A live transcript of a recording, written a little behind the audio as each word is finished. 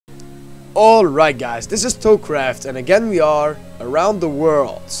Alright guys, this is NLCraft and again we are around the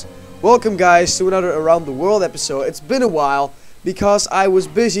world. Welcome guys to another Around the World episode. It's been a while because I was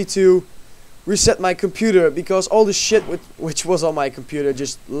busy to reset my computer because all the shit which was on my computer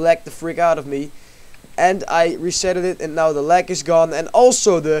just lagged the freak out of me. And I resetted it and now the lag is gone and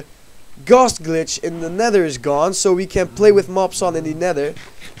also the ghost glitch in the nether is gone, so we can play with mobs on in the nether.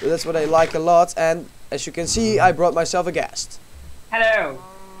 So that's what I like a lot, and as you can see I brought myself a guest. Hello.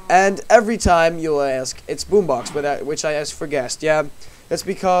 And every time you'll ask, it's Boombox, but which I ask for guest. Yeah, that's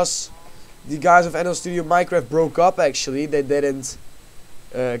because the guys of NLstudioMINECRAFT broke up actually. They didn't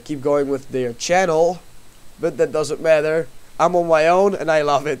keep going with their channel, but that doesn't matter. I'm on my own and I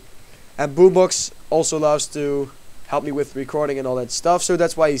love it. And Boombox also loves to help me with recording and all that stuff, so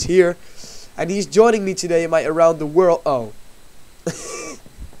that's why he's here. And he's joining me today in my Around the World. Oh.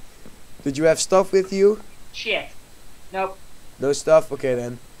 Did you have stuff with you? Shit. Nope. No stuff? Okay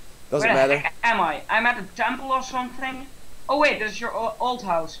then. Doesn't Where matter. the heck am I? I'm at a temple or something? Oh wait, this is your old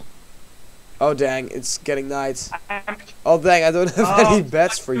house. Oh dang, it's getting night. I'm Oh dang, I don't have any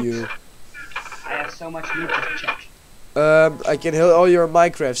beds for you. I have so much need to check. I can hear all your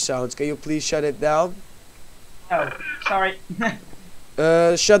Minecraft sounds. Can you please shut it down? Oh, sorry.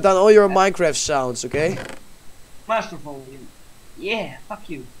 Shut down all your Minecraft sounds, okay? Master volume. Yeah, fuck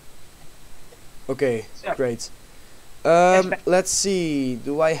you. Okay, So, great. Let's see.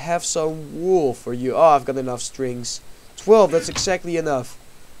 Do I have some wool for you? Oh, I've got enough strings. 12, that's exactly enough.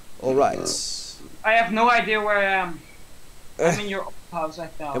 Alright. I have no idea where I am. I'm in your old house, I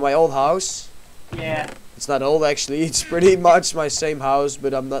thought. In my old house? Yeah. It's not old actually. It's pretty much my same house,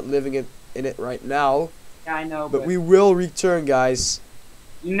 but I'm not living in it right now. Yeah, I know, But we will return, guys.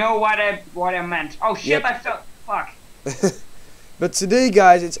 You know what I meant. Oh shit, Yep. I felt... Fuck. But today,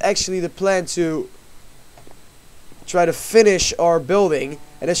 guys, it's actually the plan to try to finish our building.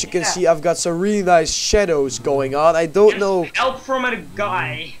 And as you can see, I've got some really nice shadows going on. I don't know... Help from a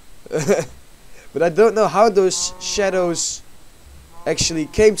guy. But I don't know how those shadows actually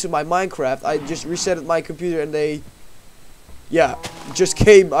came to my Minecraft. I just resetted my computer and they... Yeah, just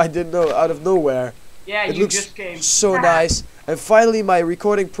came, I didn't know, out of nowhere. Yeah, It you looks just came. so nice. And finally my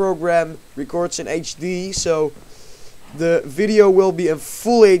recording program records in HD, so the video will be in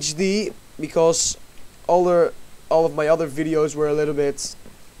full HD because all of my other videos were a little bit,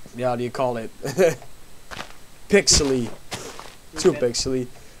 yeah, how do you call it? Pixely. Too pixely.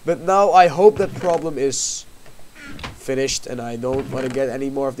 But now I hope that problem is finished and I don't want to get any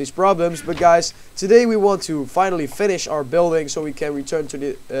more of these problems. But guys, today we want to finally finish our building so we can return to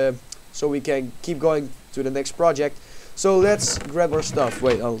the so we can keep going to the next project. So let's grab our stuff.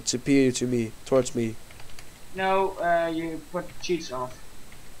 Wait, I'll appear towards me. No, you put the cheats off.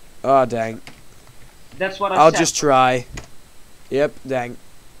 Ah, dang. That's what I I'll said. just try. Yep, dang.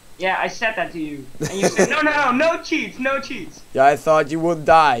 Yeah, I said that to you. And you said, no cheats, no cheats. Yeah, I thought you wouldn't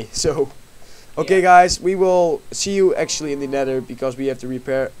die, so... Okay, Yeah. guys, we will see you actually in the nether because we have to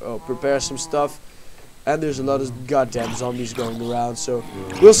prepare some stuff. And there's a lot of goddamn zombies going around, so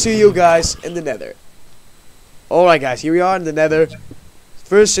we'll see you guys in the nether. Alright guys, here we are in the nether.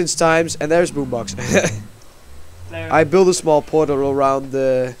 First since times, and there's Boombox. I built a small portal around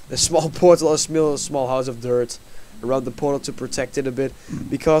a small house of dirt around the portal to protect it a bit,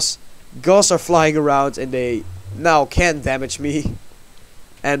 because ghosts are flying around and they now can damage me.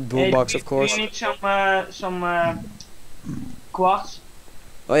 And Boombox, of course. Do you need some quartz?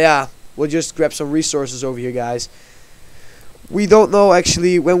 Oh yeah, we'll just grab some resources over here, guys. We don't know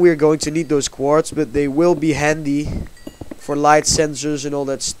actually when we're going to need those quartz, but they will be handy for light sensors and all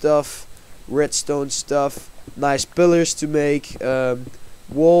that stuff, redstone stuff, nice pillars to make,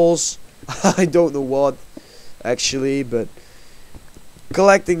 walls. I don't know what actually, but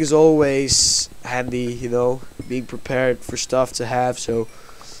collecting is always handy, you know, being prepared for stuff to have. So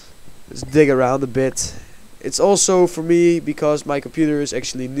let's dig around a bit. It's also for me because my computer is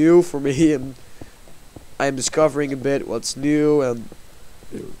actually new for me and I'm discovering a bit what's new and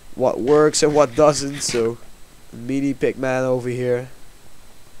what works and what doesn't. So mini pigman over here.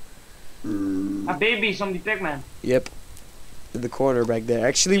 A baby zombie pigman. Yep, in the corner back there.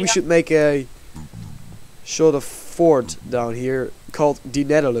 Actually, we should make a sort of fort down here called the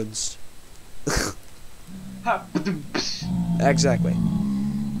Netherlands. Exactly.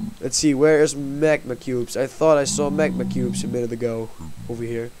 Let's see, where is magma cubes? I thought I saw magma cubes a minute ago over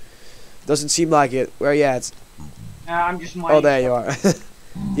here. Doesn't seem like it. Where are you at? I'm just mining. Oh, there you are.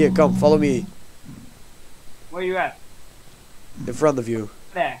 Here, come, follow me. Where you at? In front of you.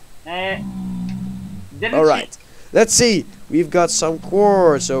 There. Alright. Let's see. We've got some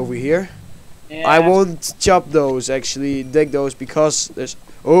quartz over here. Yeah. I won't chop those, actually, dig those, because there's...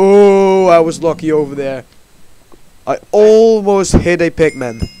 Oh, I was lucky over there. I almost hit a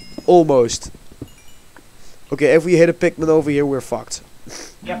pigman. Almost. Okay, if we hit a pigman over here, we're fucked.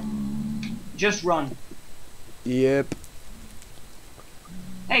 Yep. Just run. Yep.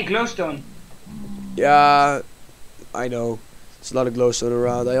 Hey, glowstone. Yeah, I know. There's a lot of glowstone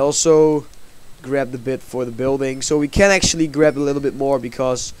around. I also grabbed a bit for the building, so we can actually grab a little bit more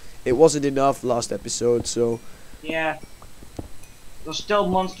because it wasn't enough last episode. So Yeah. There's still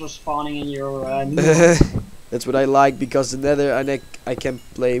monsters spawning in your that's what I like, because the Nether, I can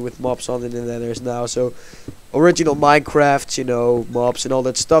play with mobs on in the Nethers now. So original Minecraft, you know, mobs and all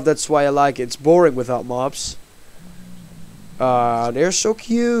that stuff. That's why I like it. It's boring without mobs. They're so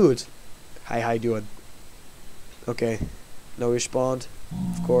cute. Hi, how you doing? Okay, no respawned,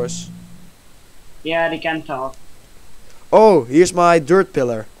 of course. Yeah, they can talk. Oh, here's my dirt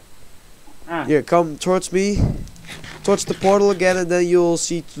pillar. Ah. Here, come towards me, towards the portal again, and then you'll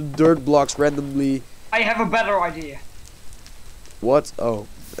see two dirt blocks randomly. I have a better idea. What? Oh,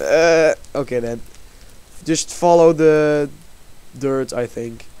 okay then. Just follow the dirt, I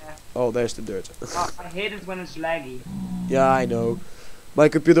think. Yeah. Oh, there's the dirt. I hate it when it's laggy. Yeah, I know. My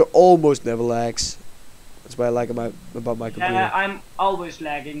computer almost never lags. That's what I like about my computer. Yeah, I'm always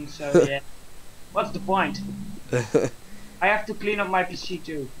lagging, so yeah. What's the point? I have to clean up my PC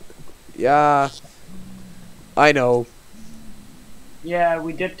too. Yeah, I know. Yeah,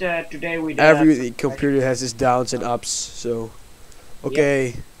 we did today. We did. Every computer has its downs and ups. So,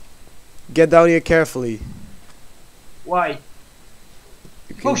 okay, get down here carefully. Why?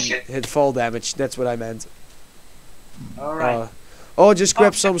 You can Oh shit! hit fall damage. That's what I meant. All right. Oh, just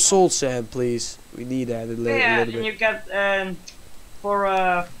grab Oh, some soul sand, please. We need that a Yeah, little and bit. you get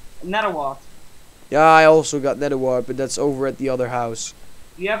for nether wart. Yeah, I also got nether wart, but that's over at the other house.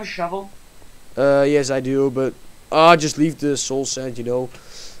 Do you have a shovel? Yes, I do, but just leave the soul sand. You know,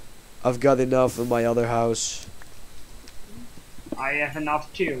 I've got enough in my other house. I have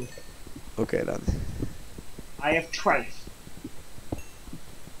enough too. Okay then. I have 12.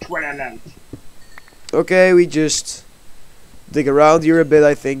 12. Okay, we just dig around here a bit,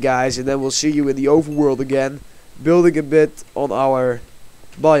 I think, guys, and then we'll see you in the overworld again, building a bit on our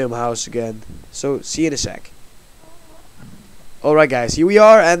biome house again. So, see you in a sec. Alright guys, here we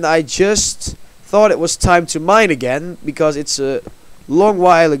are, and I just thought it was time to mine again, because it's a long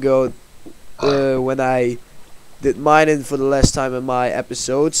while ago when I did mining for the last time in my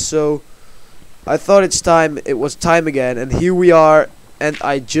episodes, so I thought it was time again, and here we are, and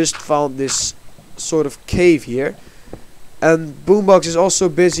I just found this sort of cave here. And Boombox is also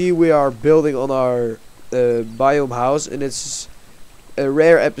busy. We are building on our biome house, and it's a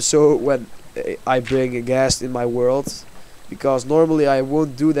rare episode when I bring a guest in my world, because normally I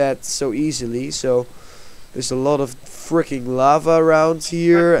won't do that so easily. So there's a lot of freaking lava around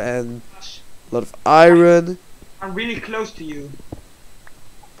here and a lot of iron. I'm really close to you,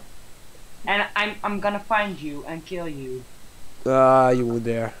 and I'm gonna find you and kill you. You won't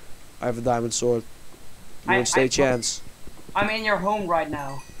dare. I have a diamond sword. You won't stand a chance. I'm in your home right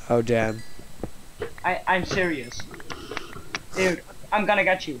now. Oh damn. I'm serious, dude. I'm gonna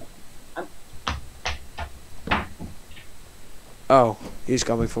get you. Oh, he's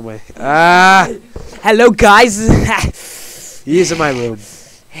coming for me. Hello, guys. He is in my room.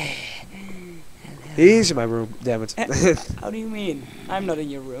 He's in my room. Damn it. How do you mean? I'm not in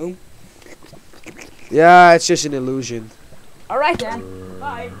your room. Yeah, it's just an illusion. All right then.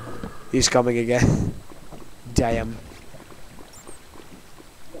 Bye. He's coming again. Damn.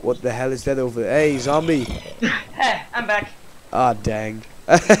 What the hell is that over there? Hey, zombie. Hey, I'm back. Ah, dang.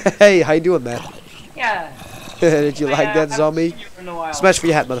 Hey, how you doing, man? Yeah. Did you like that, I zombie? haven't seen you in a while. Smash for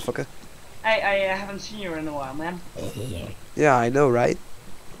your head, motherfucker. I haven't seen you in a while, man. Yeah, I know, right?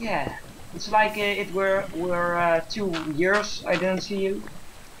 Yeah. It's like it were 2 years I didn't see you.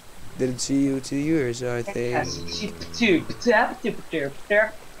 Didn't see you 2 years, I think. Yes.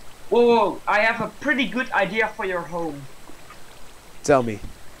 Whoa, I have a pretty good idea for your home. Tell me.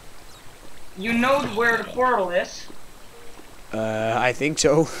 You know where the portal is? I think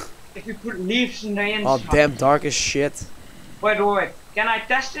so. If you put leaves in the inside. Oh, damn, dark as shit. Wait. Can I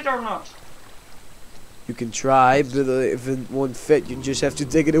test it or not? You can try, but if it won't fit, you just have to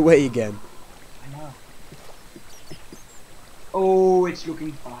dig it away again. I know. Oh, it's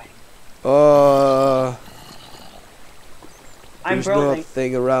looking fine. I'm There's building.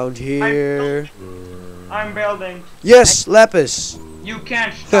 nothing around here. I'm building. Yes, lapis. You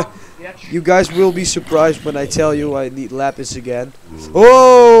can't stop, bitch. You guys will be surprised when I tell you I need lapis again.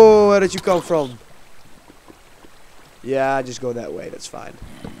 Oh, where did you come from? Yeah, just go that way. That's fine.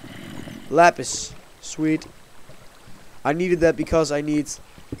 Lapis. Sweet. I needed that because I need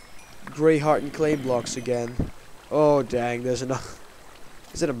grey heart and clay blocks again. Oh dang, there's enough.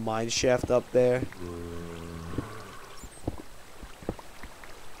 Is it a mine shaft up there?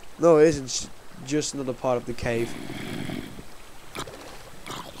 No, it isn't. Just another part of the cave.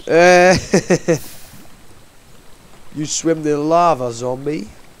 You swim in lava, zombie.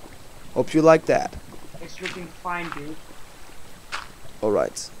 Hope you like that. It's looking fine, dude.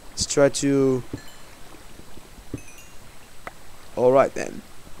 Alright, let's try to... Alright then.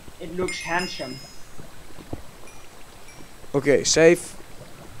 It looks handsome. Okay, safe.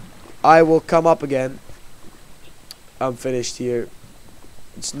 I will come up again. I'm finished here.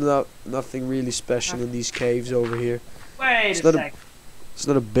 It's nothing really special in these caves over here. Wait It's a not sec. It's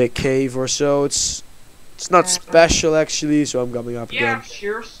not a big cave or so. It's not special actually, so I'm coming up Yeah, again.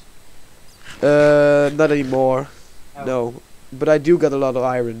 cheers. Not anymore. Oh. No. But I do got a lot of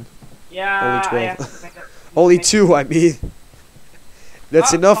iron. Yeah, Only I 12. have to make a, Only make- 2, I mean.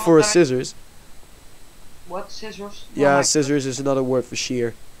 That's Oh, enough for a oh, scissors. What, scissors? Oh Yeah, my- scissors is another word for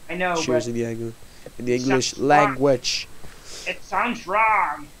shear. I know, Shears but in the English Sounds language. it sounds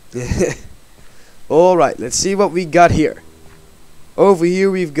wrong. Alright, let's see what we got here. Over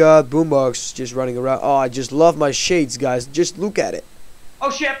here we've got Boombox just running around. Oh, I just love my shades, guys. Just look at it. Oh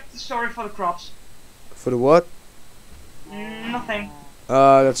shit, sorry for the crops. For the what? Nothing.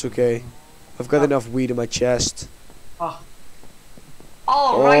 That's okay. I've got Oh. enough weed in my chest. Oh.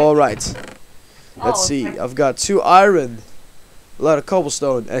 Alright. Alright. Let's see. okay. I've got 2 iron. A lot of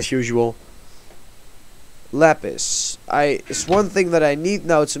cobblestone, as usual. Lapis. It's one thing that I need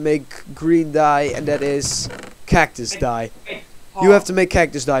now to make green dye, and that is cactus dye. Wait, You have to make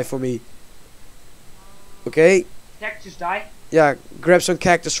cactus dye for me. Okay? Cactus die? Yeah, grab some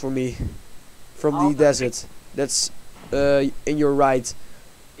cactus for me. From the Okay. desert. That's in your right.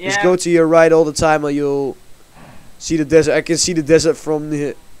 Yeah. Just go to your right all the time and you'll see the desert. I can see the desert from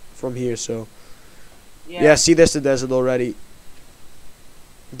here, so. Yeah, see, there's the desert already.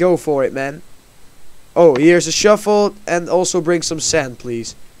 Go for it, man. Oh, here's a shovel, and also bring some sand,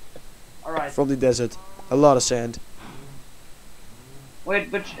 please, Alright. from the desert. A lot of sand.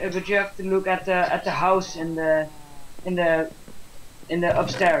 Wait, but you have to look at the house in the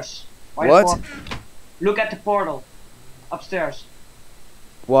upstairs. By the What? portal. Look at the portal upstairs.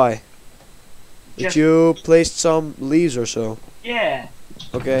 Why? Did Just- you placed some leaves or so? Yeah.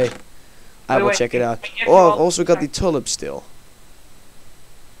 Okay. I will wait, check it out. I guess Oh, you I've all- also got the tulip still.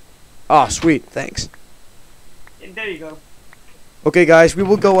 Ah, sweet. Thanks. There you go. Okay, guys, we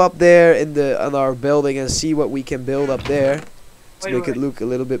will go up there on our building and see what we can build up there to Wait, make wait. it look a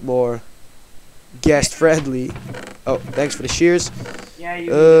little bit more guest friendly. Oh, thanks for the shears. Yeah,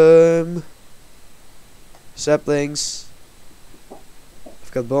 you. Saplings.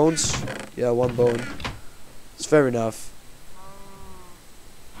 I've got bones. Yeah, 1 bone. It's fair enough.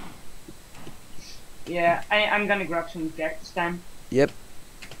 Yeah, I'm gonna grab some cactus time. Yep.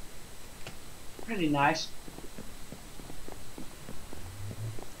 Pretty nice.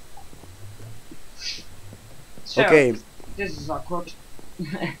 So, Okay. This is awkward.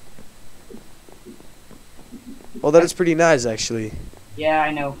 Well, that is pretty nice, actually. Yeah,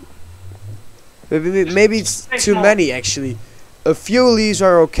 I know. Maybe it's Very too small. many, actually. A few leaves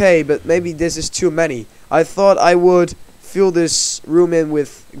are okay, but maybe this is too many. I thought I would fill this room in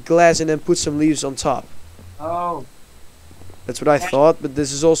with glass and then put some leaves on top. Oh. That's what I Yeah. thought, but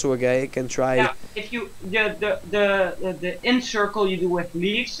this is also okay. I can try. Yeah, if you the in circle you do with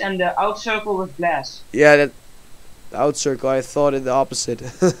leaves and the out circle with glass. Yeah, that out circle. I thought it the opposite.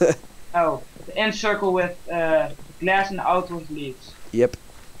 Oh, the in circle with glass and out with leaves. Yep,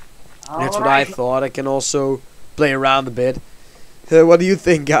 that's what I Alright. thought. I can also play around a bit. What do you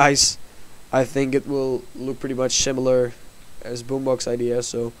think, guys? I think it will look pretty much similar as Boombox idea.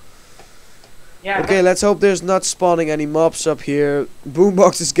 So Yeah. okay, let's hope there's not spawning any mobs up here.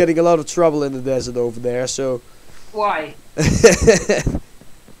 Boombox is getting a lot of trouble in the desert over there. So Why?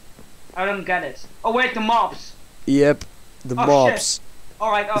 I don't get it. Oh wait, the mobs. yep, the Oh, mobs.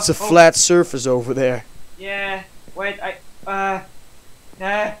 Alright. It's a flat surface over there. Yeah. Wait,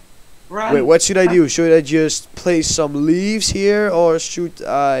 run. Wait, what should I do? Should I just place some leaves here, or should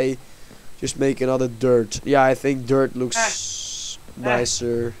I just make another dirt? Yeah, I think dirt looks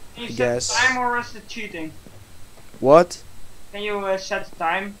nicer. Can you I set guess. the time or is it cheating? What? Can you set the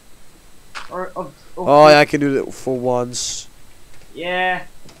time? Or Oh, yeah, I can do that for once. Yeah.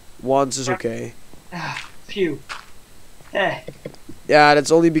 Once is okay. Phew. Eh. Yeah,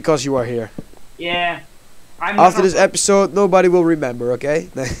 that's only because you are here. Yeah. I'm After not this a- episode, nobody will remember, okay?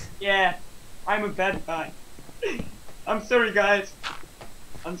 Yeah. I'm a bad guy. I'm sorry, guys.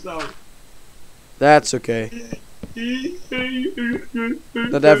 I'm sorry. That's okay.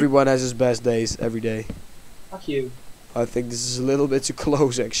 Not everyone has his best days every day. Fuck you. I think this is a little bit too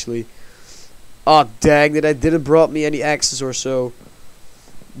close, actually. Oh, dang that I didn't brought me any axes or so.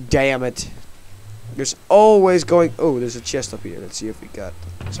 Damn it. There's always going... Oh, there's a chest up here. Let's see if we got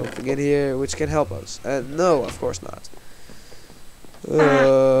something in here which can help us. No, of course not.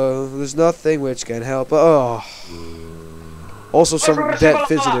 There's nothing which can help. Oh. Also some dead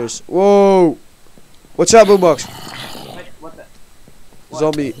visitors. Whoa. What's up, Boombox? Wait, what the? What?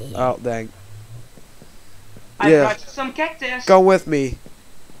 Zombie. Oh, dang. I Yeah. got some cactus. Come with me.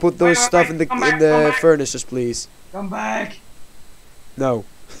 Put those Wait, stuff in the come back. furnaces, please. Come back. No.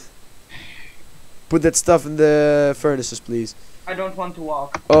 Put that stuff in the furnaces, please. I don't want to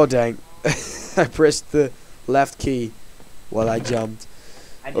walk. Oh, dang. I pressed the left key while I jumped.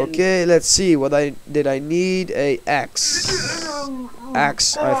 I didn't. Okay, let's see. What I need a axe.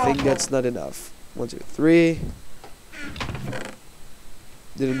 Axe. I think that's not enough. 1, 2, 3.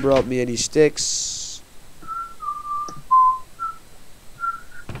 Didn't brought me any sticks.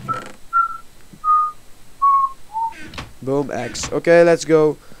 Boom, axe. Okay, let's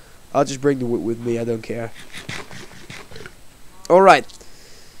go. I'll just bring the wood with me. I don't care. Alright.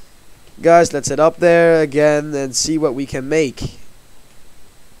 Guys, let's head up there again and see what we can make.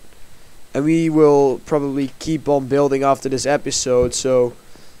 And we will probably keep on building after this episode, so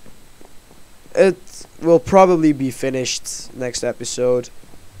it will probably be finished next episode.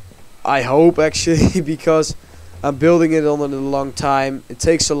 I hope, actually, because I'm building it on a long time. It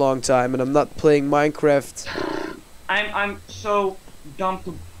takes a long time, and I'm not playing Minecraft. I'm so dumb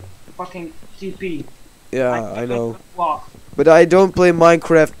to fucking TP. Yeah, I know. Walk. But I don't play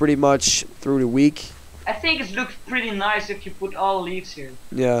Minecraft pretty much through the week. I think it looks pretty nice if you put all leaves here.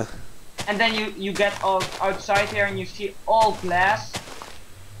 Yeah. And then you get all outside here and you see all glass.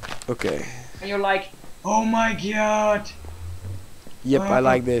 Okay. And you're like, oh my god. Yep, I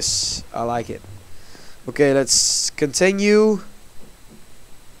like this. I like it. Okay, let's continue.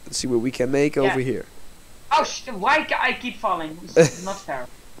 Let's see what we can make over here. Oh why I keep falling? It's not fair.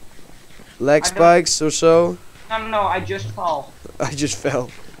 Leg spikes or so. No, I just fall. I just fell.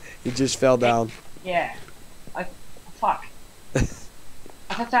 He just fell down. Yeah. Fuck.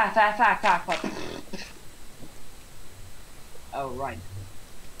 Fuck. Oh, right.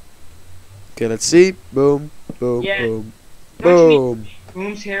 Okay, let's see. Boom, boom, Yeah. boom, Don't you boom. need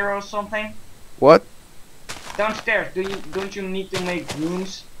rooms here or something? What? Downstairs, don't you need to make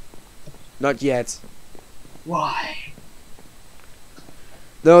rooms? Not yet. Why?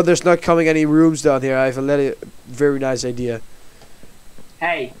 No, there's not coming any rooms down here. I have a very nice idea.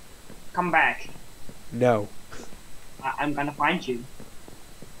 Hey, come back. No. I'm gonna find you.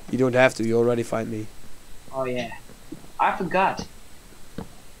 You don't have to. You already find me. Oh yeah. I forgot.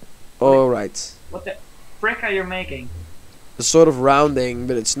 Alright. What the frick are you making? A sort of rounding,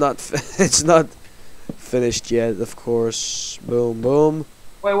 but it's not it's not finished yet, of course. Boom, boom.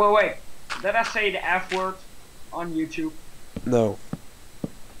 Wait. Did I say the F word on YouTube? No.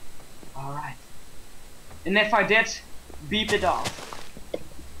 Alright. And if I did, beep it off.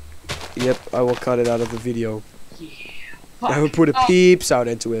 Yep, I will cut it out of the video. Yeah. I will put a peeps out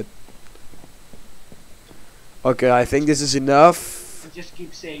into it. Okay, I think this is enough. Just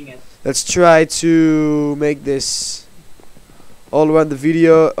keep saying it. Let's try to make this all around the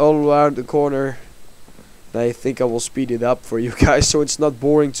video, all around the corner. And I think I will speed it up for you guys so it's not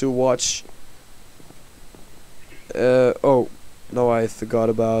boring to watch. Oh, no, I forgot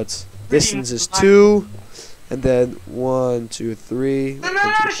about distance is 2. And then 1, 2, 3. No,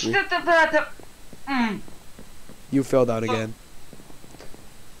 1, 2, 3. You fell down again.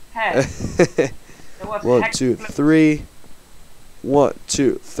 Hey. 1, 2, 3. 1,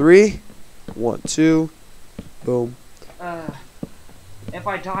 2, 3. 1, 2. Boom. If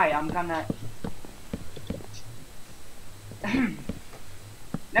I die, I'm gonna.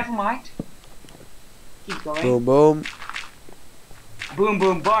 Never mind. Keep going. Boom, boom. Boom,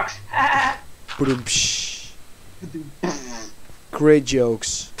 boom, box. Boom, psh. Great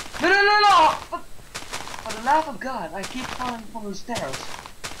jokes. No. For the love of God, I keep falling from the stairs.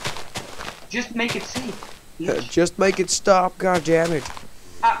 Just make it safe. Just make it stop, god damn it.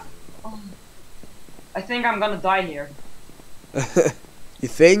 I think I'm gonna die here. You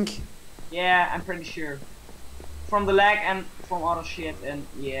think? Yeah, I'm pretty sure. From the lag and from other shit, and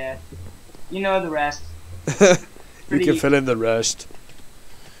yeah. You know the rest. You can fill in the rest.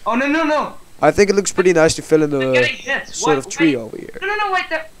 Oh, no. I think it looks pretty nice to fill in I'm the getting hit. sort What? of tree Wait. over here. No, wait.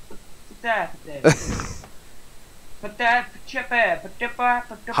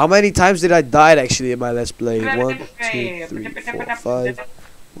 How many times did I die actually in my let's play? 1, 2, 3, 4, 5.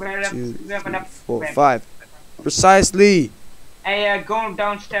 2, 3, 4, 5. Precisely. Hey, going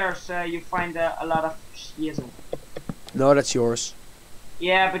downstairs, you find a lot of shizzle. No, that's yours.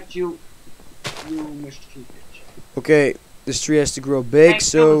 Yeah, but you must keep it. Okay, this tree has to grow big, Hey,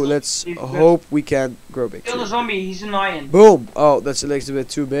 so kill the- let's he's good. hope we can grow big. Kill the Tree. zombie, he's annoying. Boom! Oh, that's a little bit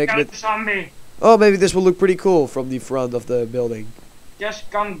too big, Kill but the zombie. oh, maybe this will look pretty cool from the front of the building. Just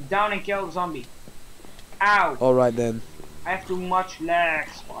come down and kill the zombie. Ow! All right then. I have too much leg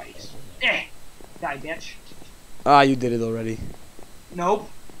spice. Eh! Die, bitch. Ah, you did it already. Nope,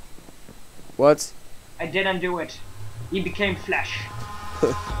 What? I didn't do it. He became flesh.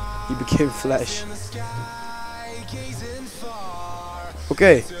 He became flesh.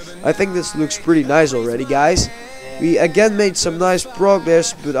 Okay, I think this looks pretty nice already, guys. We again made some nice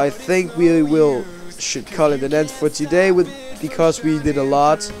progress, but I think we should call it an end for today because we did a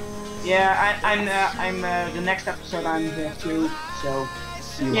lot. Yeah, I'm the next episode I'm here too, so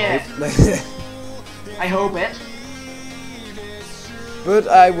You yeah. hope. I hope it. But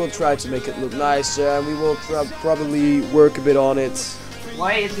I will try to make it look nice. We will probably work a bit on it.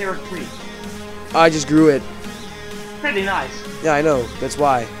 Why is there a tree? I just grew it. Pretty nice. Yeah, I know. That's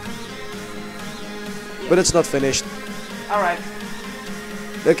why. But it's not finished. Alright.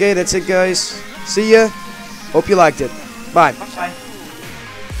 Okay, that's it, guys. See ya. Hope you liked it. Bye. Bye.